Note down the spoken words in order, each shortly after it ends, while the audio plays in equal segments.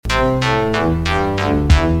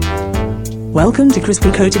Welcome to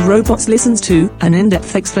Crispy Coated Robots Listens to, an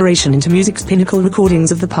in-depth exploration into music's pinnacle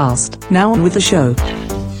recordings of the past. Now on with the show.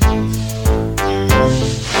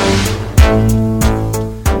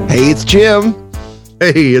 Hey, it's Jim.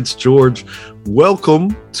 Hey, it's George.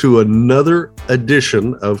 Welcome to another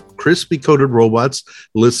edition of Crispy Coated Robots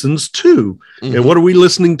Listens to. And what are we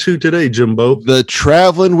listening to today, Jimbo? The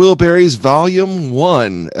Traveling Wilburys Volume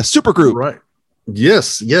 1, a supergroup. Right.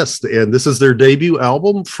 Yes. And this is their debut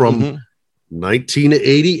album from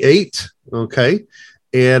 1988. Okay.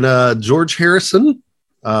 And George Harrison,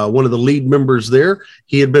 one of the lead members there,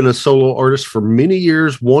 he had been a solo artist for many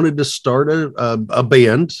years, wanted to start a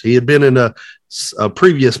band. He had been in a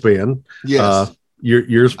previous band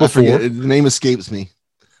years before. The name escapes me.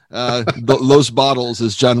 Los Bottles,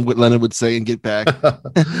 as John Lennon would say, and Get Back.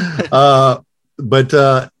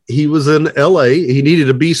 But he was in LA. He needed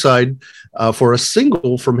a B-side for a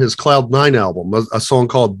single from his Cloud 9 album, a song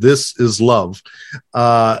called This Is Love.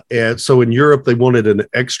 And so in Europe, they wanted an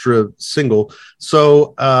extra single.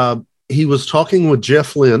 So he was talking with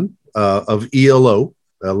Jeff Lynne of ELO,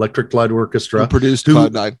 Electric Light Orchestra, who produced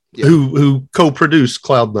Cloud 9, who co-produced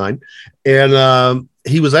Cloud 9. And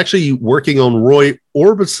he was actually working on Roy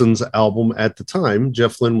Orbison's album at the time.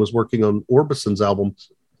 Jeff Lynne was working on Orbison's album.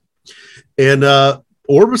 And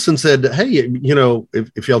Orbison said, hey, you know,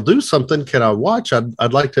 if y'all do something, can I watch?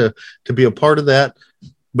 I'd like to be a part of that.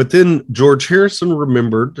 But then George Harrison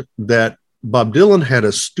remembered that Bob Dylan had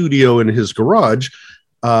a studio in his garage.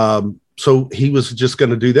 So he was just going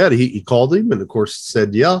to do that. He called him and, of course,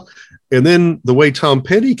 said, yeah. And then the way Tom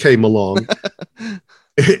Petty came along,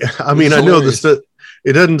 I mean, I know this, it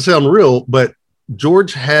doesn't sound real, but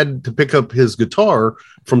George had to pick up his guitar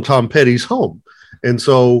from Tom Petty's home. And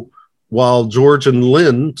so while George and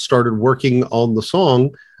Lynn started working on the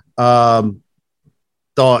song, thought,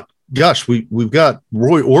 gosh, we've got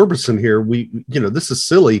Roy Orbison here. This is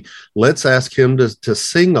silly. Let's ask him to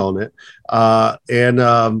sing on it.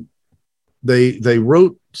 And they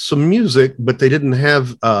wrote some music, but they didn't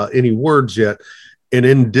have any words yet. And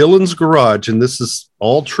in Dylan's garage, and this is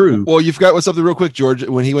all true. Well, you've got something real quick, George.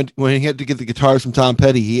 When he had to get the guitars from Tom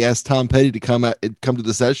Petty, he asked Tom Petty to come to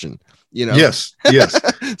the session. You know. Yes.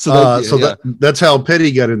 That's how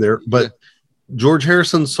Petty got in there. But George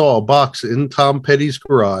Harrison saw a box in Tom Petty's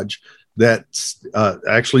garage that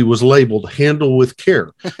actually was labeled "Handle with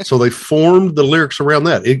Care." So they formed the lyrics around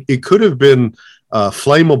that. It could have been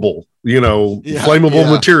flammable,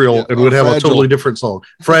 material, and would have a totally different song.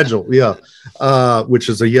 Fragile, which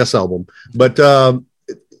is a Yes album. But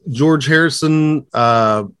George Harrison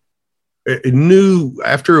knew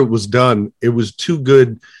after it was done, it was too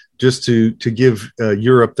good just to give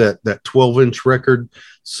Europe that 12-inch record.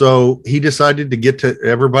 So he decided to get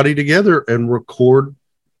everybody together and record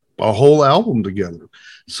a whole album together.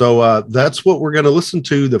 So that's what we're going to listen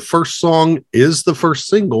to. The first song is the first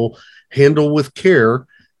single, Handle with Care,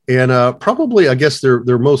 and probably, I guess,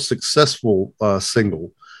 their most successful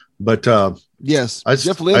single. But yes,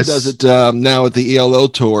 Jeff Lynne does it now at the ELO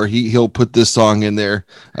tour. He'll put this song in there.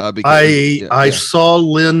 I saw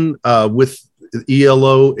Lynne with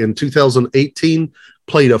ELO in 2018,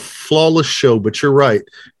 played a flawless show. But you're right,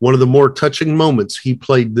 one of the more touching moments, he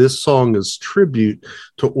played this song as tribute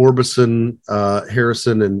to Orbison,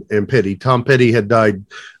 Harrison, and Petty. Tom Petty had died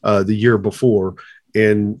the year before,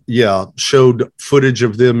 and showed footage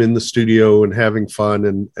of them in the studio and having fun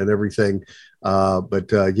and everything.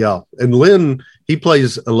 And Lynn, he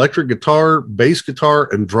plays electric guitar, bass guitar,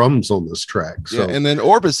 and drums on this track. So. Yeah, and then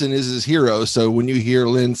Orbison is his hero. So when you hear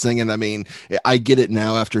Lynn singing, I mean, I get it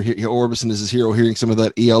now after Orbison is his hero, hearing some of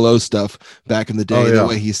that ELO stuff back in the day, the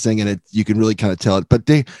way he's singing it, you can really kind of tell it. But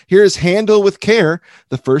here's Handle with Care,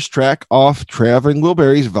 the first track off Traveling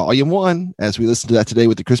Wilburys Volume 1, as we listen to that today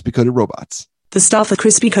with the Crispy Coated Robots. The staff at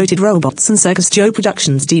Crispy Coated Robots and Circus Joe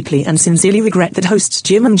Productions deeply and sincerely regret that hosts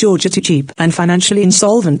Jim and George are too cheap and financially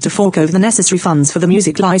insolvent to fork over the necessary funds for the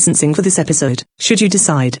music licensing for this episode. Should you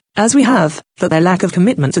decide, as we have, that their lack of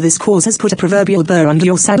commitment to this cause has put a proverbial burr under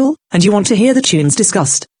your saddle, and you want to hear the tunes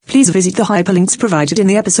discussed, please visit the hyperlinks provided in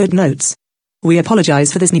the episode notes. We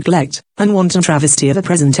apologize for this neglect, and wanton travesty of a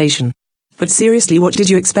presentation. But seriously, what did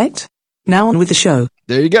you expect? Now on with the show.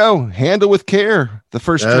 There you go. Handle with Care. The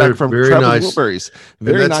first track from Traveling Wilburys.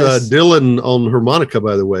 Very nice. That's Dylan on harmonica,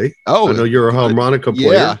 by the way. Oh, I know you're a harmonica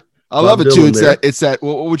player. Yeah, I love it too. It's that.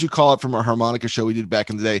 What would you call it from our harmonica show we did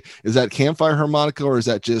back in the day? Is that campfire harmonica, or is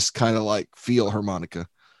that just kind of like feel harmonica?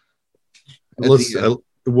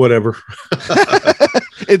 Whatever.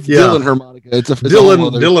 It's Dylan harmonica. It's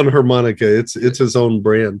Dylan harmonica. It's his own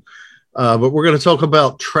brand. But we're going to talk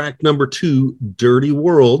about track number 2, Dirty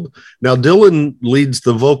World. Now, Dylan leads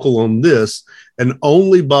the vocal on this, and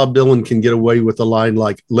only Bob Dylan can get away with a line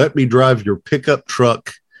like, "Let me drive your pickup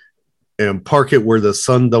truck and park it where the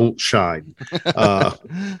sun don't shine."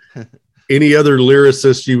 Any other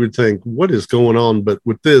lyricist, you would think, what is going on? But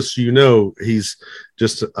with this, he's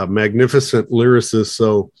just a magnificent lyricist.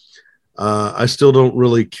 So I still don't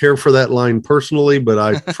really care for that line personally, but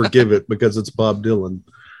I forgive it because it's Bob Dylan.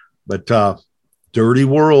 But Dirty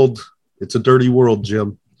World, it's a dirty world,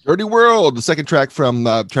 Jim. Dirty World, the second track from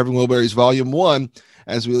Traveling Wilburys Volume 1,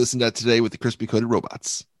 as we listened at today with the Crispy Coated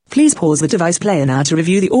Robots. Please pause the device player now to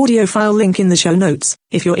review the audio file link in the show notes,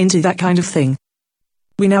 if you're into that kind of thing.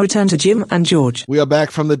 We now return to Jim and George. We are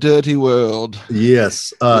back from the dirty world.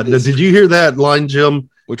 Yes. Did you hear that line, Jim?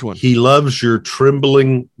 Which one? He loves your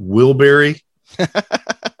trembling Wilbury.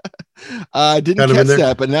 I didn't catch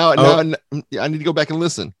that, but now I need to go back and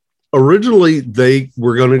listen. Originally, they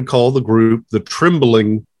were going to call the group the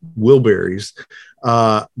Trembling Wilburys.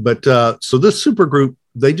 So this super group,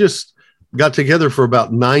 they just got together for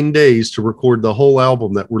about 9 days to record the whole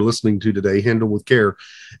album that we're listening to today, Handle with Care.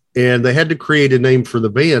 And they had to create a name for the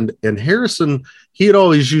band. And Harrison, he had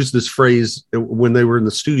always used this phrase when they were in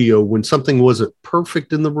the studio. When something wasn't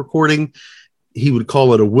perfect in the recording, he would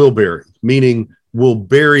call it a Wilbury, meaning we'll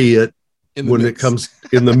bury it when it comes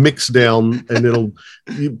in the mix down,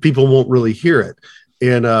 and people won't really hear it.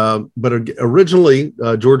 And but originally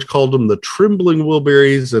George called them the Trembling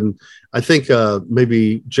Wilburys, and I think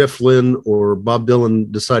maybe Jeff Lynne or Bob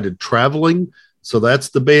Dylan decided Traveling, so that's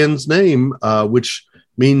the band's name, which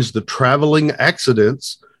means the Traveling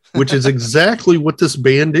Accidents, which is exactly what this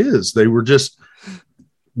band is. They were just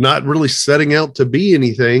not really setting out to be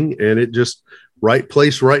anything, and it just right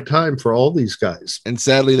place, right time for all these guys. And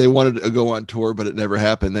sadly, they wanted to go on tour, but it never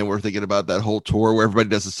happened. They were thinking about that whole tour where everybody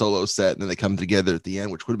does a solo set and then they come together at the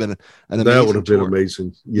end, which would have been an amazing That would have tour. been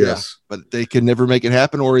amazing. Yes. Yeah, but they could never make it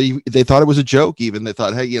happen, or they thought it was a joke. Even they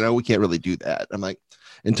thought, hey, we can't really do that. I'm like,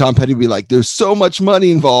 and Tom Petty would be like, there's so much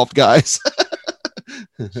money involved, guys.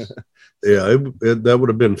 Yeah, that would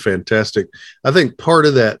have been fantastic. I think part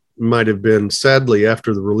of that might have been, sadly,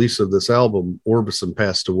 after the release of this album, Orbison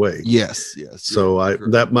passed away. Yes. So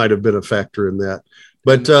that might have been a factor in that.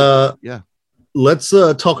 But let's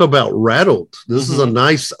talk about Rattled. This is a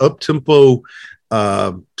nice up-tempo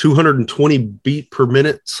 220 beat per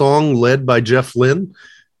minute song led by Jeff Lynne,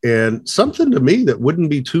 and something to me that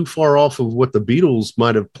wouldn't be too far off of what the Beatles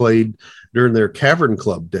might have played during their Cavern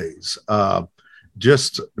Club days.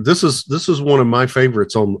 This is one of my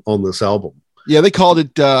favorites on this album. Yeah, they called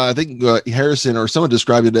it, I think Harrison or someone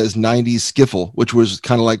described it as 90s skiffle, which was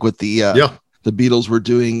kind of like what the Beatles were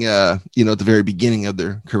doing, at the very beginning of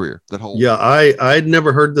their career. I'd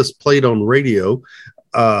never heard this played on radio.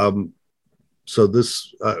 So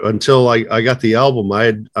this, until I got the album,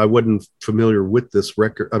 I wasn't familiar with this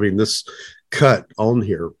record. I mean, this cut on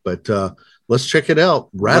here, but let's check it out.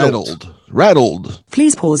 Rattled.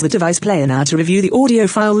 Please pause the device player now to review the audio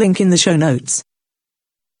file link in the show notes.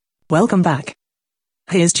 Welcome back.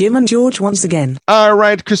 Here's Jim and George once again. All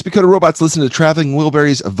right, Crispy Coated Robots, listen to Traveling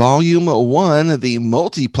Wilburys Volume 1, the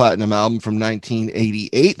multi-platinum album from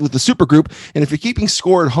 1988 with the supergroup. And if you're keeping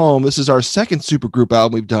score at home, this is our second supergroup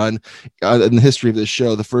album we've done in the history of this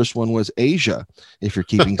show. The first one was Asia, if you're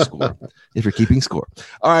keeping score.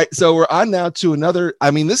 All right, so we're on now to another.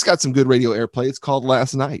 I mean, this got some good radio airplay. It's called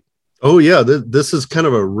Last Night. Oh, yeah. This is kind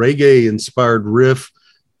of a reggae-inspired riff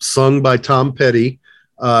sung by Tom Petty.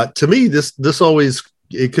 To me, this always...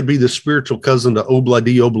 It could be the spiritual cousin to Obla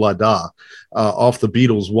Di Obla Da off the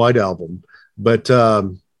Beatles' White Album, but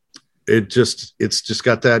it's just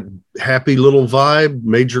got that happy little vibe,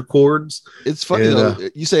 major chords. It's funny though,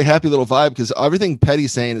 you say happy little vibe because everything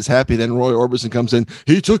Petty's saying is happy. Then Roy Orbison comes in,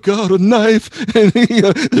 he took out a knife, and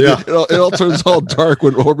it all turns all dark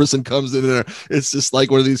when Orbison comes in there. It's just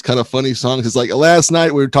like one of these kind of funny songs. It's like last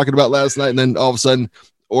night we were talking about last night, and then all of a sudden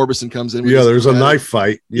Orbison comes in. Yeah, there's a knife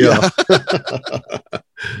fight. Yeah.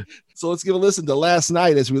 So let's give a listen to Last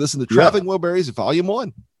Night as we listen to Traveling Wilburys Volume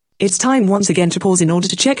 1. It's time once again to pause in order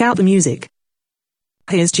to check out the music.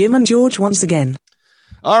 Here's Jim and George once again.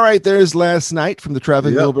 All right, there's Last Night from the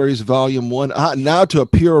Traveling Wilburys Volume 1. Now to a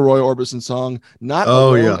pure Roy Orbison song. Not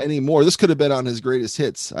Alone anymore. This could have been on his greatest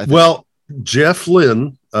hits, I think. Well, Jeff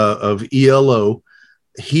Lynne of ELO,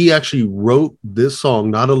 he actually wrote this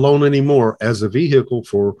song, Not Alone Anymore, as a vehicle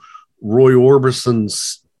for Roy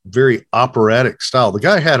Orbison's very operatic style. The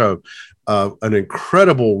guy had an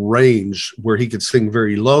incredible range where he could sing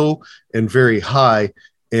very low and very high,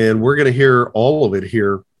 and we're going to hear all of it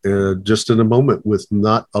here just in a moment with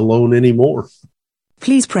Not Alone Anymore.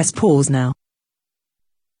 Please press pause now.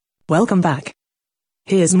 Welcome back.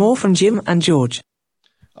 Here's more from Jim and George.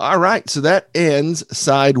 All right, so that ends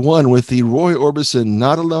side one with the Roy Orbison,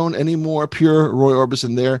 Not Alone Anymore, pure Roy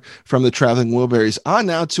Orbison there from the Traveling Wilburys. On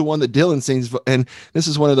now to one that Dylan sings, and this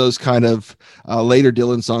is one of those kind of later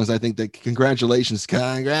Dylan songs, I think, that congratulations.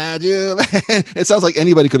 It sounds like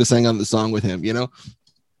anybody could have sang on the song with him, you know?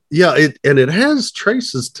 Yeah, it has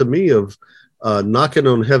traces to me of Knocking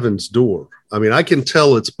on Heaven's Door. I mean, I can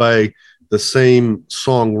tell it's by the same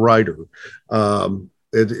songwriter.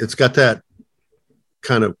 It's got that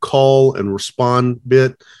kind of call and respond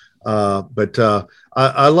bit. But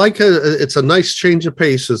I like it's a nice change of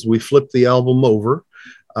pace as we flip the album over.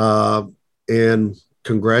 And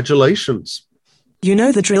congratulations. You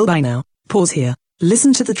know the drill by now. Pause here,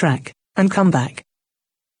 listen to the track, and come back.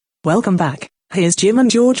 Welcome back. Here's Jim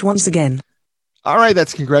and George once again. All right,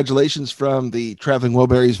 that's congratulations from the Traveling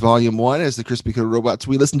Wilburys Volume 1 as the Crispy Coated Robots.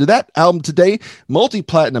 We listened to that album today,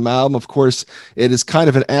 multi-platinum album. Of course, it is kind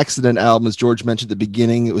of an accident album, as George mentioned at the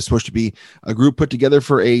beginning. It was supposed to be a group put together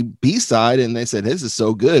for a B-side, and they said, this is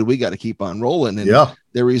so good, we got to keep on rolling. And yeah.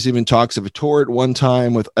 There was even talks of a tour at one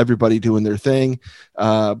time with everybody doing their thing,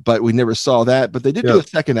 but we never saw that. But they did do a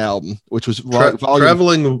second album, which was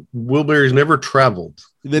Traveling Wilburys never traveled.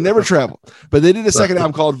 They never traveled, but they did a second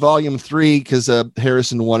album called Volume 3 because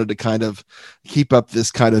Harrison wanted to kind of keep up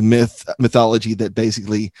this kind of mythology that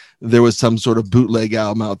basically there was some sort of bootleg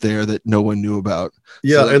album out there that no one knew about.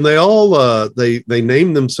 Yeah, and they all they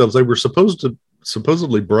named themselves. They were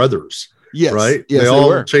supposedly brothers. Yes, right. Yes, they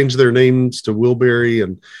all changed their names to Wilbury,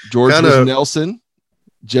 and George was Nelson,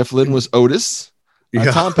 Jeff Lynne was Otis,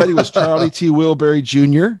 Tom Petty was Charlie T. Wilbury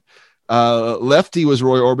Jr., Lefty was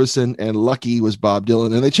Roy Orbison, and Lucky was Bob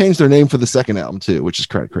Dylan. And they changed their name for the second album too, which is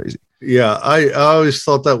kind of crazy. Yeah, I always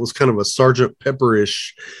thought that was kind of a Sgt.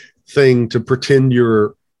 Pepper-ish thing to pretend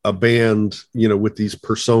you're a band, you know, with these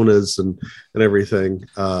personas and everything.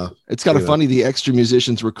 It's kind of funny. The extra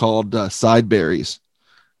musicians were called Sideberries.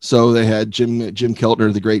 So they had Jim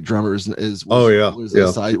Keltner, the great drummer, was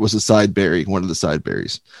a Sideberry, one of the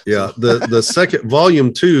Sideberries. Yeah, the second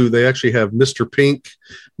Volume 2, they actually have Mr. Pink,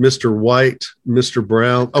 Mr. White, Mr.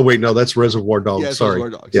 Brown. Oh wait, no, that's Reservoir Dogs. Yeah, sorry.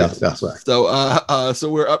 Reservoir Dogs, yeah, yes. that's right.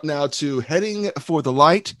 So we're up now to Heading for the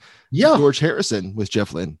Light. Yeah, George Harrison with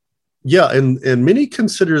Jeff Lynne. Yeah, and many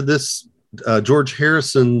consider this George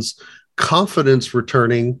Harrison's confidence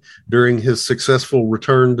returning during his successful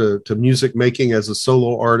return to music making as a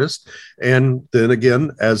solo artist, and then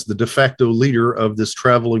again as the de facto leader of this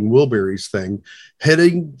Traveling Wilburys thing,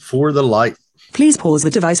 Heading for the Light. Please pause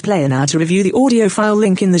the device player now to review the audio file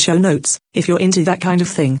link in the show notes, if you're into that kind of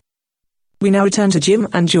thing. We now return to Jim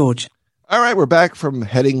and George. All right, we're back from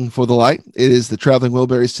Heading for the Light. It is the Traveling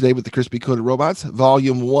Wilburys today with the Crispy Coated Robots,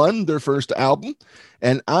 Volume 1, their first album.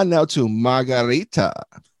 And on now to Margarita.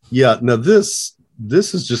 Yeah, now this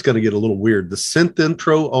is just going to get a little weird. The synth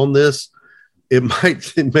intro on this, it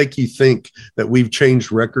might make you think that we've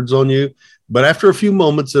changed records on you, but after a few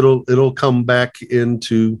moments, it'll come back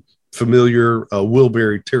into familiar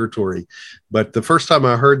Wilbury territory. But the first time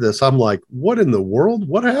I heard this, I'm like, what in the world?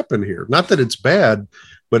 What happened here? Not that it's bad,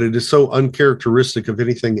 but it is so uncharacteristic of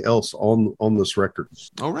anything else on this record.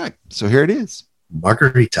 All right, so here it is.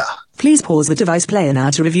 Margarita. Please pause the device player now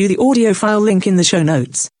to review the audio file link in the show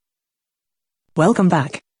notes. Welcome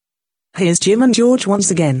back. Here's Jim and George once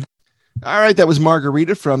again. All right, that was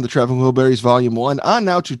Margarita from the Traveling Wilburys Volume 1. On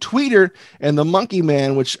now to Tweeter and the Monkey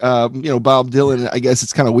Man, which, Bob Dylan, I guess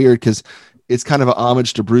it's kind of weird because it's kind of an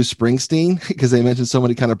homage to Bruce Springsteen because they mentioned so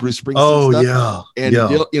many kind of Bruce Springsteen stuff. And,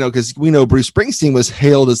 because we know Bruce Springsteen was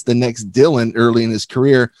hailed as the next Dylan early in his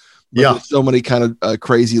career. But there's so many kind of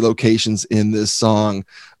crazy locations in this song.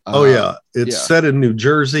 It's set in New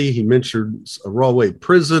Jersey. He mentions a Rahway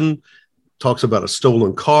prison, talks about a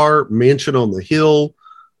stolen car, mansion on the hill,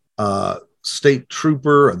 state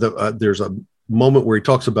trooper. There's a moment where he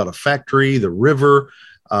talks about a factory, the river,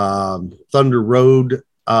 Thunder Road.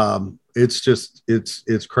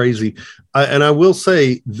 It's crazy. And I will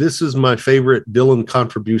say, this is my favorite Dylan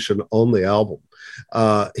contribution on the album.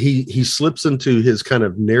 He slips into his kind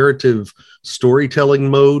of narrative storytelling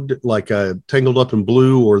mode, like Tangled Up in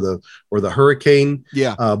Blue or the Hurricane.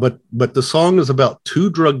 Yeah. But the song is about two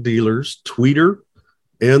drug dealers, Tweeter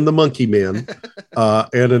and the Monkey Man,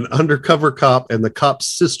 and an undercover cop and the cop's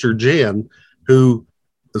sister, Jan, who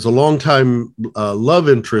is a longtime love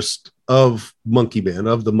interest of the Monkey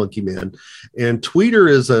Man. And Tweeter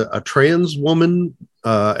is a trans woman,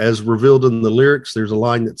 as revealed in the lyrics. There's a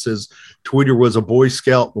line that says Tweeter was a Boy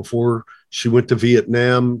Scout before she went to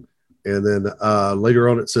Vietnam. And then later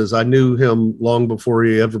on it says, I knew him long before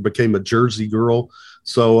he ever became a Jersey girl.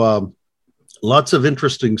 So lots of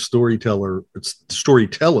interesting storytelling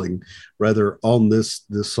rather on this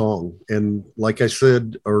song. And like I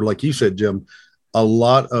said, or like you said, Jim, a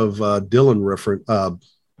lot of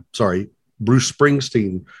Bruce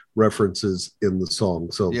Springsteen references in the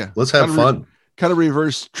song. So yeah, let's have fun. Kind of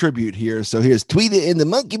reverse tribute here. So here's Tweety and the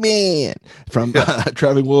Monkey Man from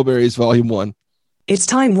Traveling Wilburys Volume 1. It's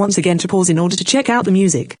time once again to pause in order to check out the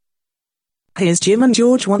music. Here's Jim and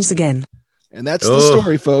George once again. And that's the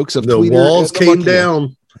story, folks, of the Tweeter walls came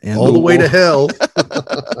down all the way to hell.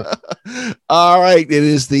 All right. It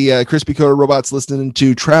is the Crispy Coated Robots listening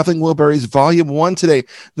to Traveling Wilburys Volume 1 today.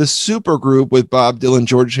 The super group with Bob Dylan,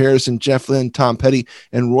 George Harrison, Jeff Lynne, Tom Petty,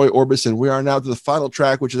 and Roy Orbison. We are now to the final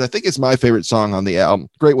track, which is, I think, is my favorite song on the album.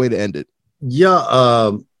 Great way to end it.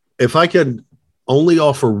 Yeah. If I could only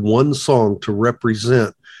offer one song to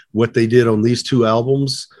represent what they did on these two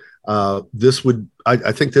albums, this would,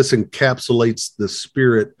 I think this encapsulates the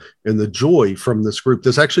spirit and the joy from this group.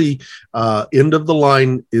 This actually, End of the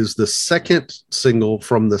Line is the second single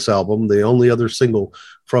from this album, the only other single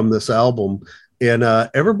from this album. And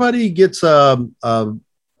everybody gets, shares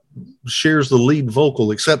the lead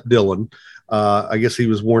vocal except Dylan. I guess he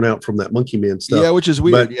was worn out from that Monkey Man stuff. Yeah, which is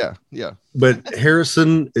weird. Yeah. But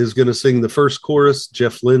Harrison is going to sing the first chorus.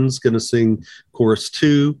 Jeff Lynne's going to sing chorus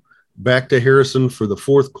 2. Back to Harrison for the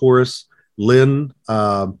fourth chorus. Lynne,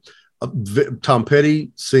 Tom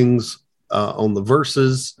Petty sings on the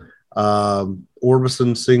verses.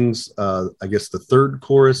 Orbison sings, I guess, the third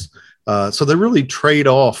chorus. So they really trade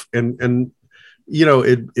off, and you know,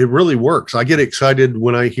 it really works. I get excited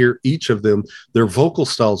when I hear each of them. Their vocal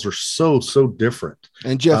styles are so different.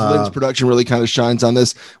 And Jeff Lynne's production really kind of shines on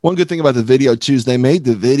this. One good thing about the video too is they made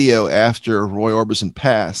the video after Roy Orbison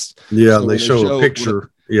passed. Yeah, so they show a picture.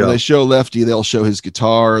 When they show Lefty, they'll show his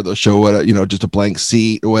guitar. They'll show just a blank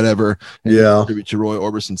seat or whatever. And tribute to Roy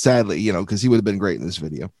Orbison. Sadly, because he would have been great in this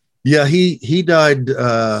video. Yeah, he died.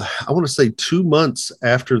 I want to say 2 months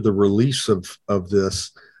after the release of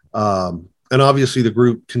this, and obviously the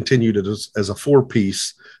group continued it as a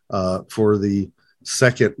 4-piece for the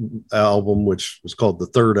second album, which was called the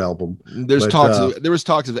third album. There was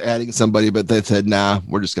talks of adding somebody, but they said, nah,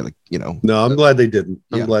 we're just gonna, No, I'm glad they didn't.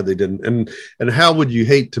 I'm glad they didn't. And how would you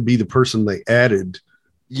hate to be the person they added?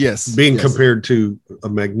 Yes. Compared to a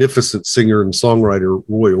magnificent singer and songwriter,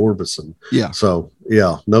 Roy Orbison. Yeah. So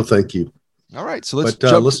no, thank you. All right, so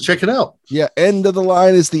let's check it out. Yeah, End of the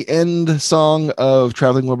Line is the end song of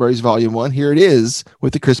Traveling Wilburys Volume 1. Here it is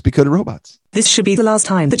with the Crispy Coated Robots. This should be the last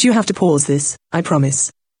time that you have to pause this, I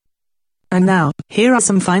promise. And now, here are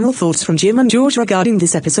some final thoughts from Jim and George regarding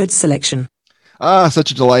this episode's selection.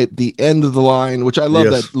 Such a delight. The End of the Line, which I love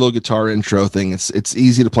that little guitar intro thing. It's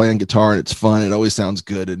easy to play on guitar and it's fun. It always sounds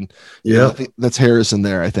good. And I think that's Harrison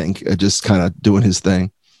there, I think, just kind of doing his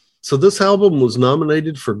thing. So this album was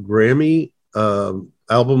nominated for Grammy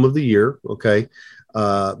Album of the Year,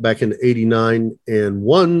 back in '89, and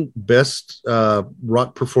won Best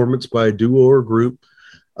Rock Performance by a Duo or Group.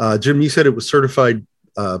 Jim, you said it was certified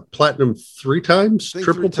platinum 3 times,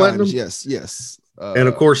 triple platinum? Yes. And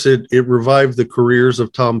of course, it revived the careers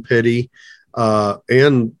of Tom Petty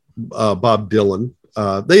and Bob Dylan.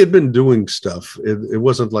 They had been doing stuff. It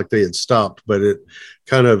wasn't like they had stopped, but it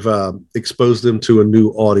kind of exposed them to a new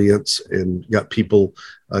audience and got people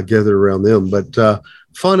gathered around them. But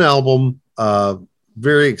fun album,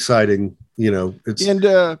 very exciting.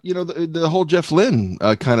 The whole Jeff Lynne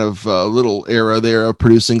kind of little era there of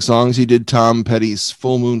producing songs. He did Tom Petty's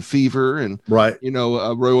Full Moon Fever and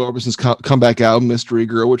Roy Orbison's comeback album Mystery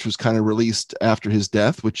Girl, which was kind of released after his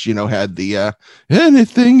death, which had the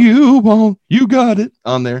Anything You Want, You Got It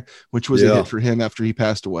on there, which was a hit for him after he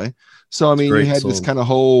passed away. So I mean, you had this kind of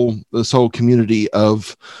whole community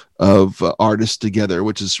of artists together,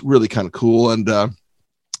 which is really kind of cool. And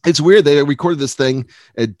it's weird. They recorded this thing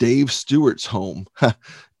at Dave Stewart's home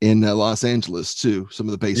in Los Angeles too. Some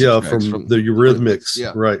of the basic tracks from the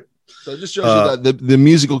Eurythmics, right? So it just shows you that the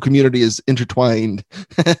musical community is intertwined.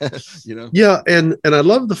 Yeah, and I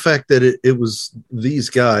love the fact that it was these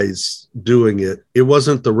guys doing it. It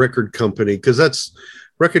wasn't the record company, because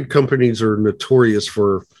record companies are notorious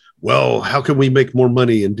for, well, how can we make more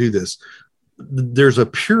money and do this? There's a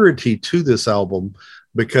purity to this album.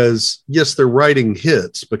 Because yes, they're writing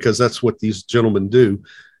hits because that's what these gentlemen do,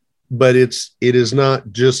 but it is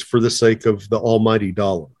not just for the sake of the almighty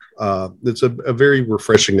dollar. It's a very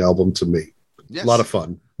refreshing album to me. Yes. A lot of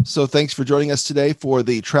fun. So thanks for joining us today for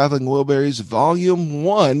the Traveling Wilburys Volume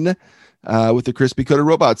 1 with the Crispy Coated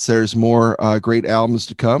Robots. There's more great albums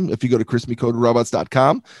to come. If you go to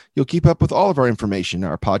crispycoatedrobots.com, you'll keep up with all of our information,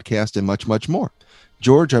 our podcast, and much, much more.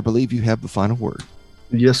 George, I believe you have the final word.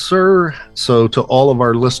 Yes, sir. So to all of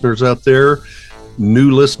our listeners out there,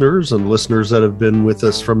 new listeners and listeners that have been with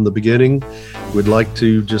us from the beginning, we'd like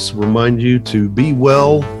to just remind you to be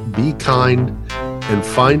well, be kind, and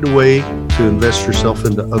find a way to invest yourself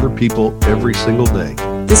into other people every single day.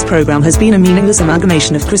 This program has been a meaningless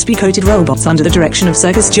amalgamation of crispy-coated robots under the direction of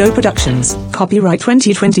Circus Joe Productions. Copyright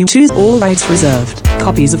 2022, all rights reserved.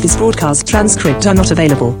 Copies of this broadcast transcript are not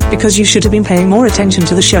available, because you should have been paying more attention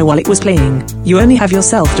to the show while it was playing. You only have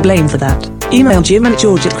yourself to blame for that. Email Jim and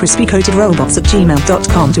George at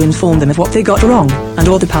crispycoatedrobots@gmail.com to inform them of what they got wrong, and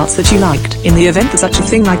all the parts that you liked, in the event that such a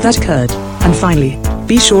thing like that occurred. And finally,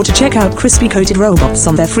 be sure to check out Crispy Coated Robots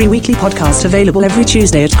on their free weekly podcast available every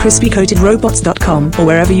Tuesday at crispycoatedrobots.com or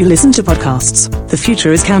wherever you listen to podcasts. The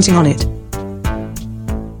future is counting on it.